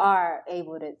 Yeah. You are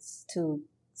able to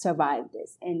survive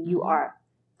this, and you are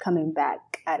coming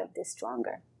back out of this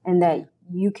stronger, and that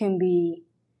you can be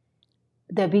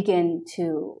the beacon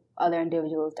to other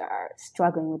individuals that are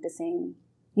struggling with the same,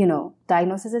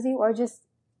 diagnosis as you, or just,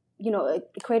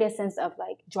 it created a sense of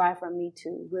like drive for me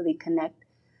to really connect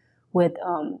with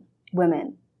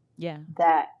women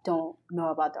that don't know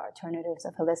about the alternatives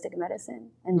of holistic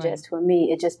medicine. And just for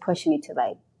me, it just pushed me to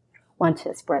like want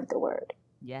to spread the word.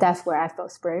 Yes. That's where I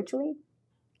felt spiritually.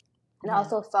 And I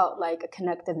also felt like a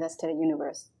connectiveness to the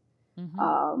universe.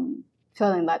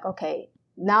 Feeling like, okay,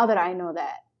 now that I know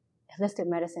that holistic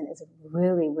medicine is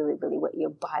really, really, really what your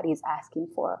body is asking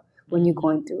for when you're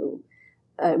going through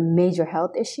a major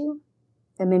health issue,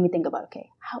 it made me think about, okay,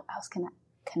 how else can I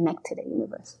connect to the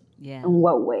universe? Yeah. In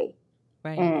what way?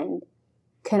 Right. And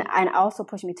also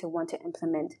push me to want to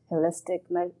implement holistic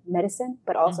medicine,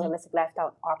 but also holistic lifestyle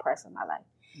in all parts of my life.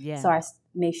 Yeah. So I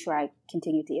make sure I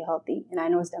continue to eat healthy. And I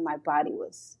noticed that my body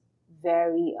was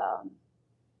very,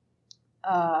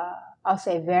 I'll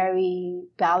say very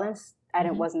balanced. I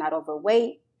was not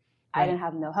overweight. Right. I didn't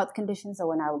have no health conditions. So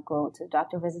when I would go to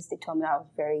doctor visits, they told me I was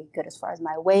very good as far as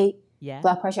my weight. Yeah.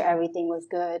 Blood pressure, everything was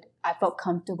good. I felt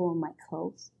comfortable in my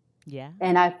clothes. Yeah.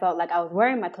 And I felt like I was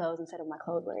wearing my clothes instead of my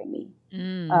clothes wearing me.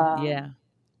 And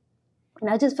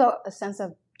I just felt a sense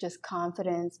of just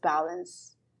confidence,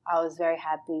 balance. I was very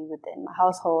happy within my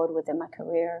household, within my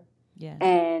career. Yeah.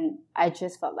 And I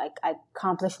just felt like I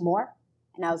accomplished more.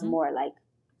 And I was more like,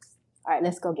 all right,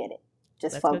 let's go get it.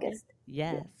 Just focused.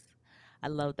 Yes. I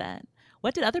love that.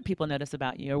 What did other people notice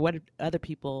about you, or what did other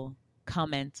people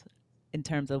comment in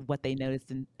terms of what they noticed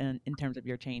in terms of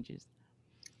your changes?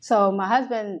 So my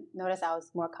husband noticed I was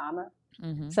more calmer.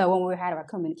 So when we had our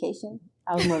communication,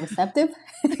 I was more receptive.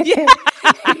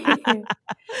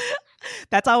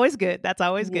 That's always good. That's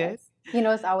always good. He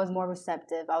noticed I was more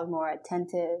receptive. I was more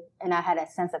attentive. And I had a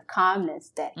sense of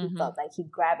calmness that he felt like he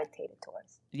gravitated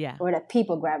towards. Yeah. Or that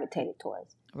people gravitated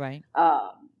towards. Right.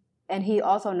 And he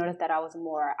also noticed that I was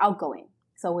more outgoing.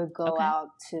 So we'd go out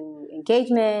to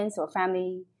engagements or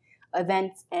family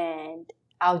events, and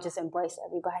I would just embrace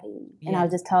everybody. Yeah. And I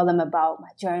would just tell them about my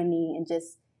journey, and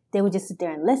they would just sit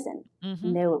there and listen.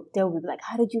 And they would be like,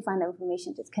 how did you find that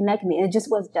information? Just connect me. And it just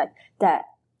was that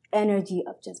energy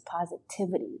of just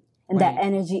positivity and that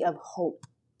energy of hope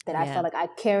that I felt like I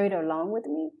carried along with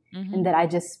me and that I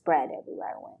just spread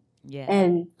everywhere I went. Yeah.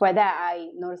 And for that,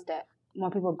 I noticed that more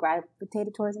people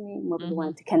gravitated towards me, more people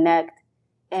wanted to connect.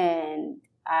 And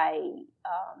I,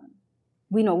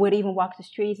 would even walk the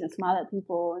streets and smile at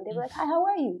people, and they were like, hi, how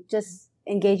are you? Just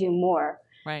engaging more.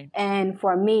 Right. And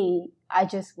for me, I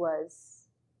just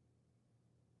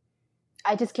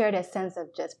carried a sense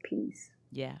of just peace.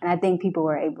 Yeah. And I think people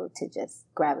were able to just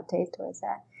gravitate towards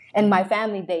that. And my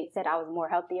family, they said I was more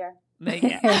healthier.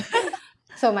 Yeah.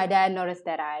 So my dad noticed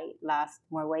that I lost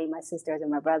more weight, my sisters and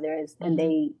my brothers, and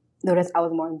they noticed I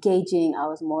was more engaging, I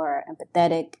was more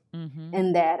empathetic,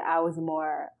 and that I was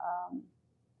more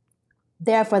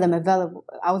there for them, available.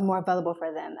 I was more available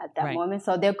for them at that moment.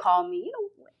 So they'll call me,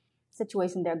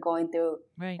 situation they're going through,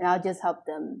 and I'll just help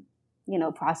them,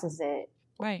 process it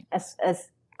as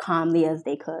calmly as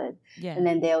they could. Yeah. And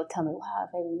then they'll tell me, wow,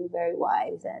 Feven, you're very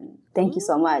wise, and thank you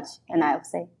so much. And I would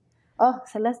say, oh,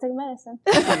 holistic medicine.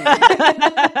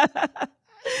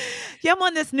 Yeah, I'm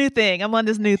on this new thing. I'm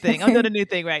doing a new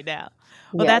thing right now.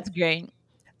 Well, that's great.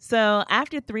 So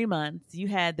after 3 months, you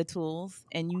had the tools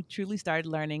and you truly started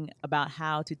learning about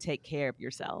how to take care of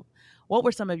yourself. What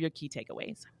were some of your key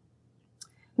takeaways?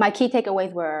 My key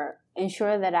takeaways were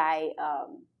ensure that I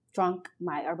drunk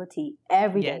my herbal tea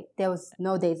every day. There was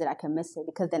no days that I could miss it,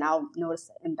 because then I'll notice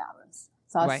an imbalance.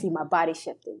 So I'll see my body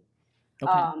shifting.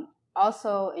 Okay.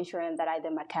 Also ensuring that I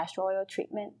did my castor oil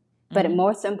treatment, but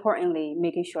most importantly,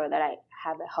 making sure that I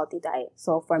have a healthy diet.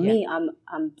 So for me, I'm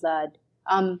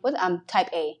type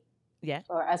A. Yeah.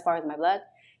 Or as far as my blood.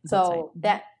 So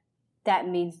that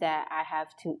means that I have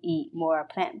to eat more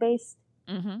plant-based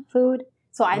food.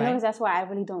 So I noticed that's why I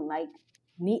really don't like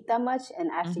meat that much. And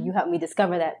actually you helped me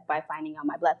discover that by finding out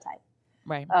my blood type.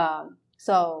 Right.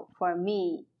 So for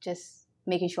me, just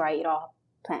making sure I eat all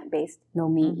plant-based, no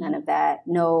meat, none of that,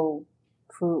 no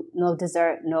fruit, no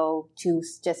dessert, no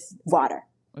juice, just water.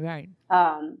 Right.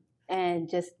 And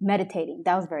just meditating.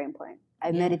 That was very important.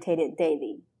 I meditated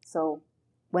daily. So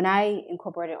when I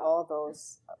incorporated all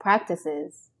those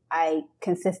practices, I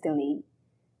consistently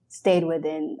stayed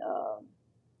within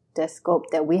the scope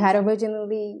that we had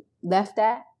originally left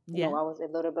at. You know, I was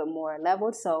a little bit more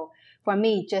leveled. So for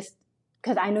me, just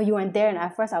because I know you weren't there, and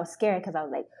at first I was scared because I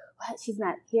was like, what? She's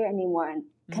not here anymore. And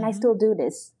can I still do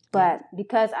this? But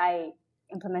because I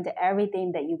implemented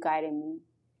everything that you guided me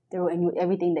through and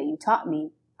everything that you taught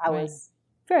me, I was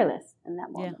fearless in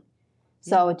that moment.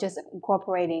 So just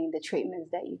incorporating the treatments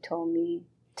that you told me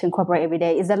to incorporate every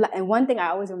day is and one thing I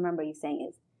always remember you saying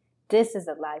is, this is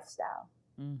a lifestyle.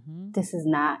 Mm-hmm. This is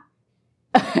not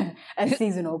a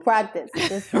seasonal practice.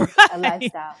 This is a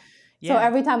lifestyle. So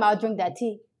every time I'll drink that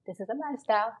tea, this is a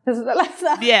lifestyle. This is a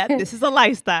lifestyle. Yeah, this is a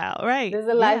lifestyle, right? This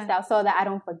is a lifestyle, so that I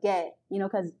don't forget, you know,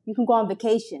 because you can go on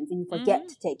vacations and you forget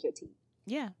to take your tea.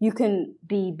 Yeah. You can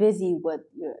be busy with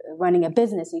running a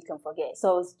business, you can forget.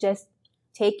 So it's just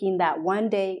taking that one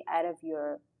day out of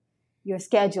your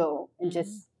schedule and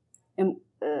just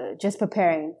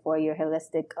preparing for your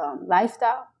holistic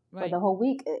lifestyle for the whole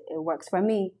week. It works for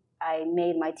me. I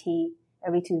made my tea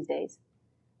every Tuesdays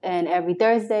and every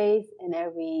Thursdays and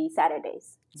every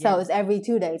Saturdays. So it's every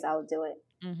 2 days I'll do it.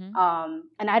 Mm-hmm.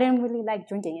 And I didn't really like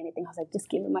drinking anything. I was like, just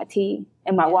give me my tea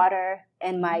and my water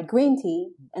and my green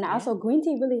tea. And also green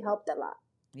tea really helped a lot.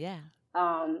 Yeah.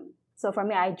 So for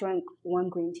me, I drank 1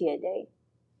 green tea a day.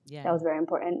 Yeah. That was very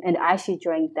important. And I actually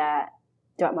drank that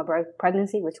throughout my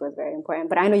pregnancy, which was very important.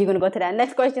 But I know you're going to go to that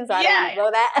next question, so I don't want to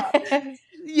go that.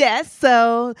 Yes.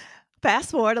 So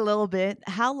fast forward a little bit.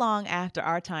 How long after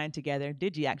our time together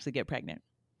did you actually get pregnant?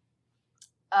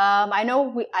 I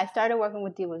know I started working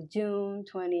with you was June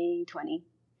 2020.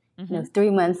 Mm-hmm. It was 3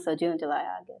 months, so June, July,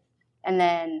 August. And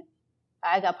then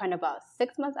I got pregnant about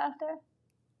 6 months after.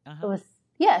 It was,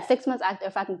 6 months after,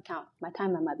 if I can count. My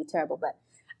timeline might be terrible, but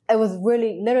it was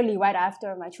really literally right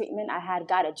after my treatment. I had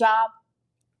got a job,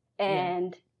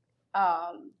 and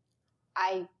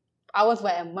I was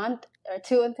a month or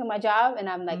 2 into my job, and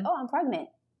I'm like, oh, I'm pregnant.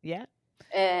 Yeah.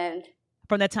 And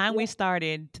from the time we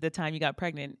started to the time you got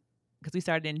pregnant, because we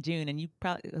started in June, and you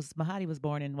probably Mahadi was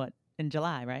born in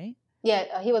July, right?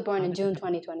 Yeah, he was born in June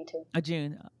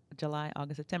 2022. July,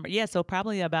 August, September. Yeah, so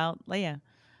probably about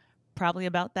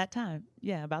that time.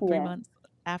 Yeah, about 3 months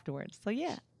afterwards. So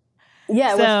yeah.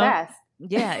 Yeah, it was fast.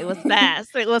 Yeah, it was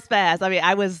fast. It was fast. I mean,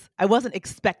 I wasn't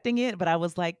expecting it, but I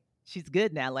was like, she's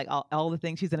good now. Like all the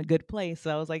things, she's in a good place.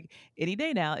 So I was like, any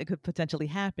day now, it could potentially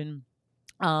happen.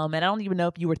 And I don't even know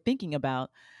if you were thinking about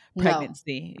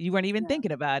pregnancy. You weren't even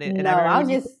thinking about it. And no, I was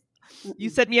just. You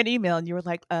sent me an email and you were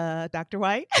like, Dr.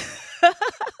 White.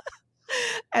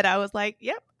 And I was like,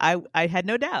 yep. I had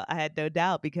no doubt. I had no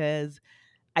doubt because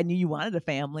I knew you wanted a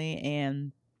family,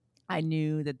 and I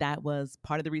knew that was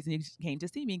part of the reason you came to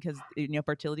see me, because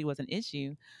fertility was an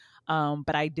issue.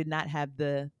 But I did not have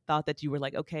the thought that you were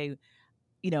like, okay,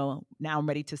 now I'm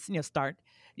ready to start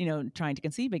trying to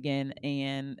conceive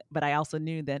again. But I also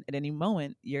knew that at any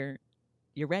moment you're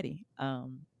ready. So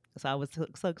I was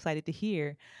so excited to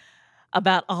hear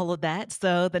about all of that.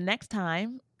 So the next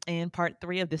time, in part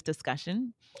 3 of this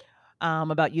discussion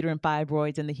about uterine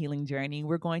fibroids and the healing journey,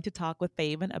 we're going to talk with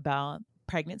Feven about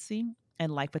pregnancy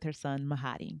and life with her son,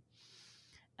 Mahadi.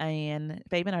 And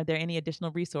Feven, are there any additional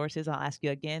resources, I'll ask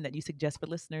you again, that you suggest for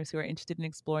listeners who are interested in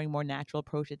exploring more natural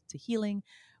approaches to healing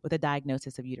with a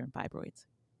diagnosis of uterine fibroids?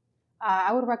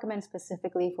 I would recommend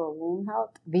specifically for womb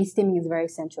health. V-steaming is very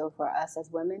essential for us as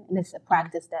women, and it's a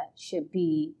practice that should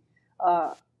be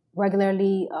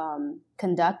regularly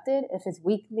conducted. If it's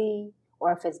weekly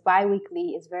or if it's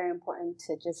bi-weekly, it's very important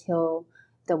to just heal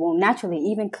the womb naturally,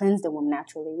 even cleanse the womb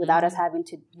naturally without us having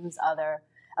to use other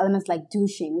elements like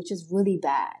douching, which is really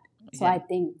bad. So I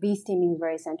think V-steaming is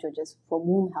very essential just for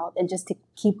womb health and just to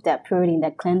keep that purity and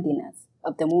that cleanliness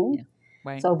of the womb. Yeah.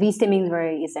 Right. So V-steaming is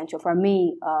very essential. For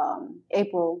me,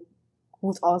 April,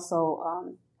 who's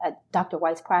also at Dr.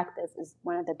 White's practice, is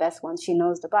one of the best ones. She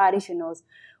knows the body. She knows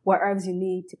what herbs you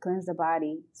need to cleanse the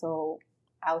body. So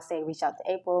I would say reach out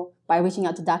to April by reaching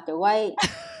out to Dr. White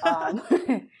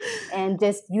and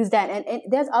just use that. And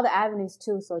there's other avenues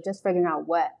too. So just figuring out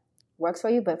what works for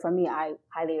you. But for me, I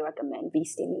highly recommend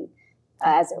V-steaming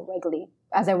as a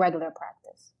regular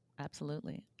practice.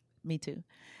 Absolutely. Me too.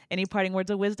 Any parting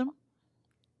words of wisdom?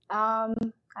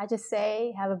 I just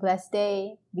say, have a blessed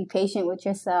day, be patient with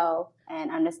yourself, and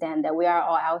understand that we are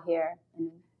all out here, and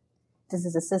this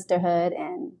is a sisterhood,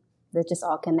 and they're just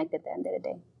all connected at the end of the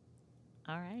day.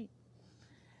 All right.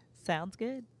 Sounds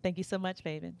good. Thank you so much,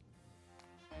 Feven.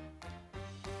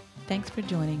 Thanks for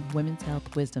joining Women's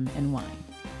Health, Wisdom, and Wine.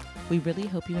 We really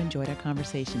hope you enjoyed our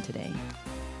conversation today.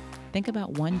 Think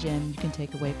about one gem you can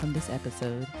take away from this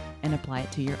episode and apply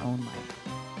it to your own life.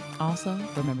 Also,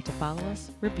 remember to follow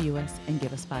us, review us, and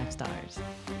give us 5 stars.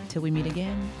 Till we meet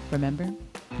again, remember,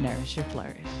 nourish your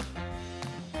flourish.